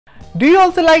Do you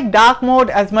also like dark mode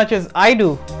as much as I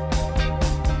do?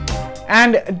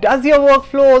 And does your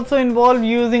workflow also involve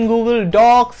using Google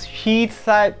Docs, Sheets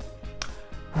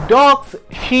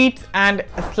and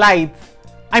Slides?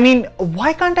 I mean,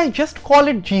 why can't I just call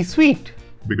it G Suite?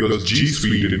 Because G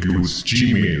Suite includes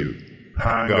Gmail,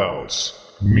 Hangouts,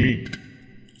 Meet,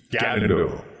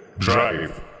 Calendar,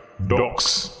 Drive,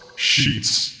 Docs,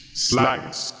 Sheets,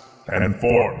 Slides, and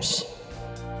Forms.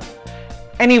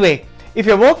 Anyway, if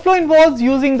your workflow involves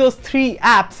using those 3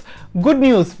 apps, good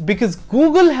news, because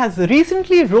Google has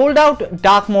recently rolled out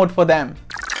dark mode for them.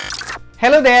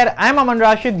 Hello there, I'm Aman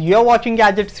Rashid, you're watching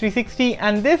Gadgets 360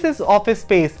 and this is Office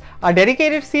Space, a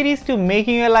dedicated series to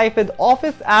making your life with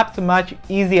Office apps much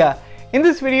easier. In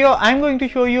this video, I'm going to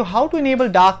show you how to enable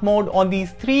dark mode on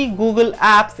these 3 Google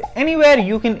apps anywhere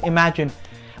you can imagine.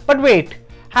 But wait,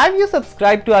 have you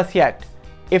subscribed to us yet?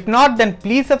 If not, then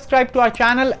please subscribe to our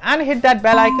channel and hit that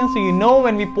bell icon so you know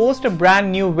when we post a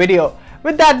brand new video.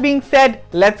 With that being said,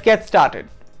 let's get started.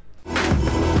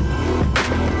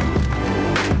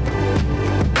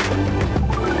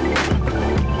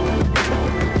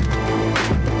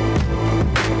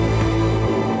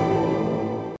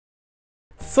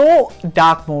 So,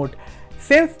 dark mode.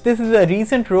 Since this is a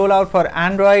recent rollout for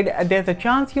Android, there's a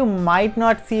chance you might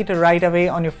not see it right away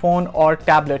on your phone or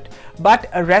tablet. But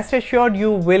rest assured,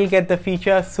 you will get the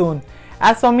feature soon.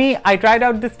 As for me, I tried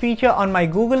out this feature on my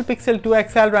Google Pixel 2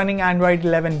 XL running Android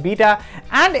 11 beta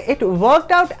and it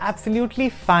worked out absolutely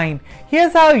fine.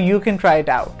 Here's how you can try it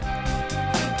out.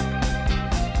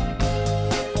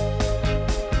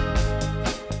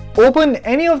 Open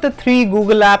any of the 3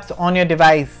 Google apps on your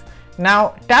device.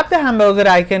 Now tap the hamburger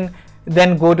icon,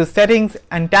 then go to Settings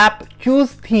and tap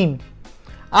Choose Theme.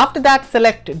 After that,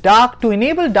 select Dark to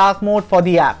enable dark mode for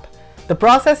the app. The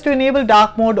process to enable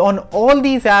dark mode on all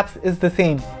these apps is the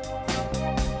same.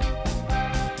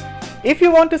 If you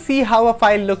want to see how a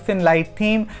file looks in light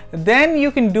theme, then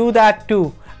you can do that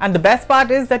too. And the best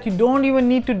part is that you don't even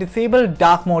need to disable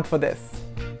dark mode for this.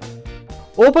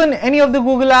 Open any of the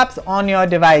Google apps on your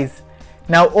device.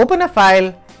 Now open a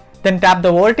file, then tap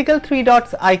the vertical 3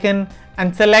 dots icon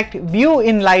and select View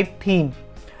in Light Theme.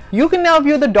 You can now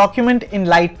view the document in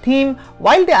light theme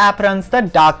while the app runs the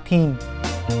dark theme.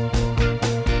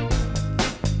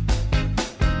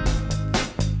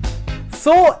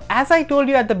 So, as I told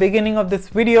you at the beginning of this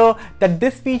video, that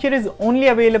this feature is only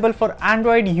available for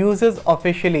Android users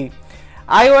officially.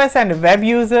 iOS and web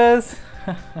users,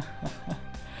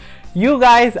 you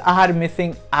guys are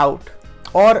missing out.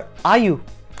 Or are you?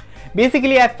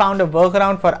 Basically, I found a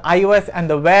workaround for iOS and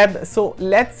the web, so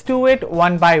let's do it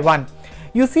one by one.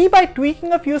 You see, by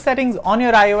tweaking a few settings on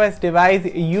your iOS device,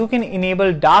 you can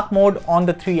enable dark mode on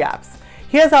the 3 apps.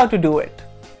 Here's how to do it.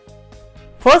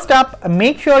 First up,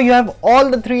 make sure you have all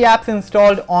the 3 apps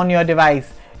installed on your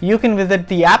device. You can visit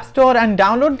the App Store and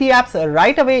download the apps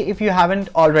right away if you haven't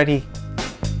already.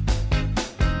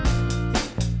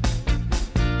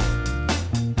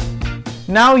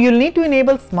 Now you'll need to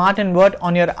enable Smart Invert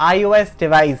on your iOS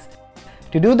device.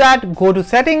 To do that, go to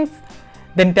Settings,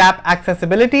 then tap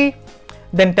Accessibility,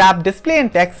 then tap Display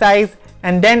and Text Size,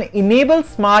 and then enable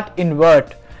Smart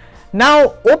Invert.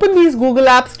 Now open these Google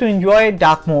apps to enjoy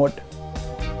dark mode.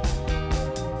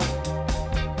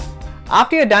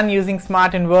 After you're done using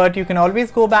Smart Invert, you can always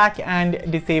go back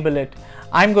and disable it.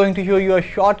 I'm going to show you a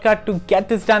shortcut to get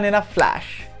this done in a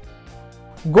flash.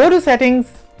 Go to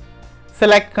Settings,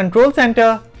 select Control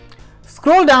Center,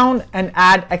 scroll down and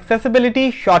add Accessibility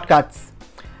Shortcuts.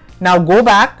 Now go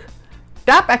back,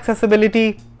 tap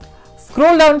Accessibility,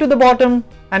 scroll down to the bottom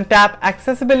and tap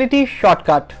Accessibility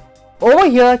Shortcut. Over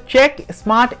here, check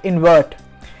Smart Invert.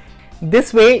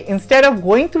 This way, instead of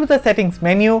going through the settings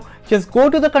menu, just go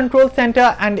to the Control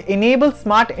Center and enable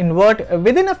Smart Invert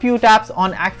within a few taps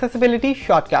on Accessibility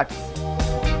Shortcuts.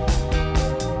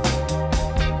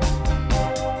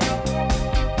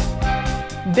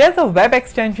 There's a web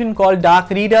extension called Dark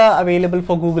Reader available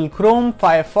for Google Chrome,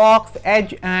 Firefox,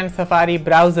 Edge and Safari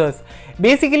browsers.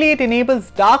 Basically, it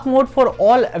enables dark mode for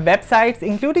all websites,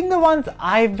 including the ones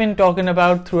I've been talking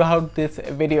about throughout this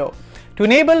video. To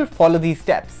enable, follow these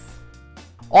steps.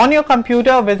 On your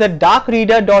computer, visit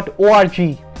darkreader.org.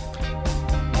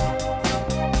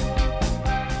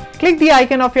 Click the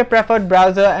icon of your preferred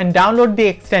browser and download the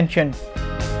extension.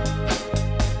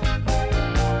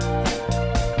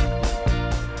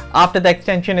 After the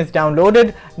extension is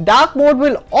downloaded, dark mode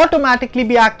will automatically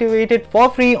be activated for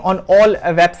free on all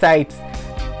websites.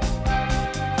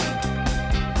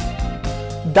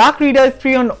 Dark Reader is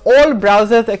free on all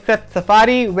browsers except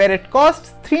Safari, where it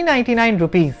costs 399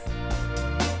 rupees.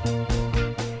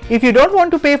 If you don't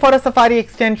want to pay for a Safari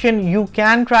extension, you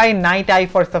can try Night Eye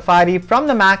for Safari from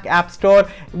the Mac App Store,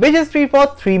 which is free for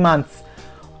 3 months.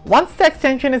 Once the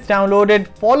extension is downloaded,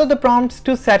 follow the prompts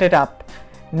to set it up.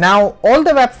 Now all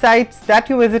the websites that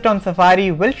you visit on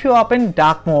Safari will show up in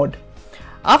dark mode.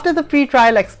 After the free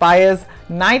trial expires,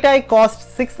 Night Eye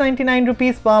costs 699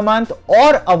 rupees per month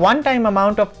or a one-time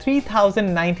amount of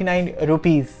 3099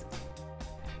 rupees.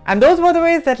 And those were the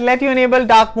ways that let you enable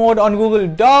dark mode on Google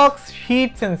Docs,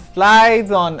 Sheets and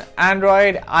Slides on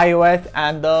Android, iOS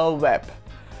and the web.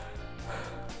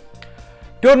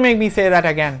 Don't make me say that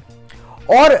again.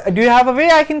 Or do you have a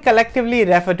way I can collectively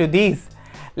refer to these?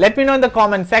 Let me know in the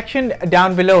comment section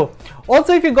down below.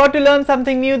 Also, if you got to learn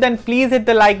something new, then please hit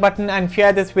the like button and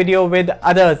share this video with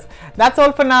others. That's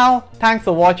all for now. Thanks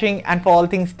for watching, and for all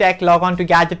things tech, log on to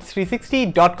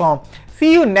gadgets360.com.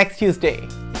 See you next Tuesday.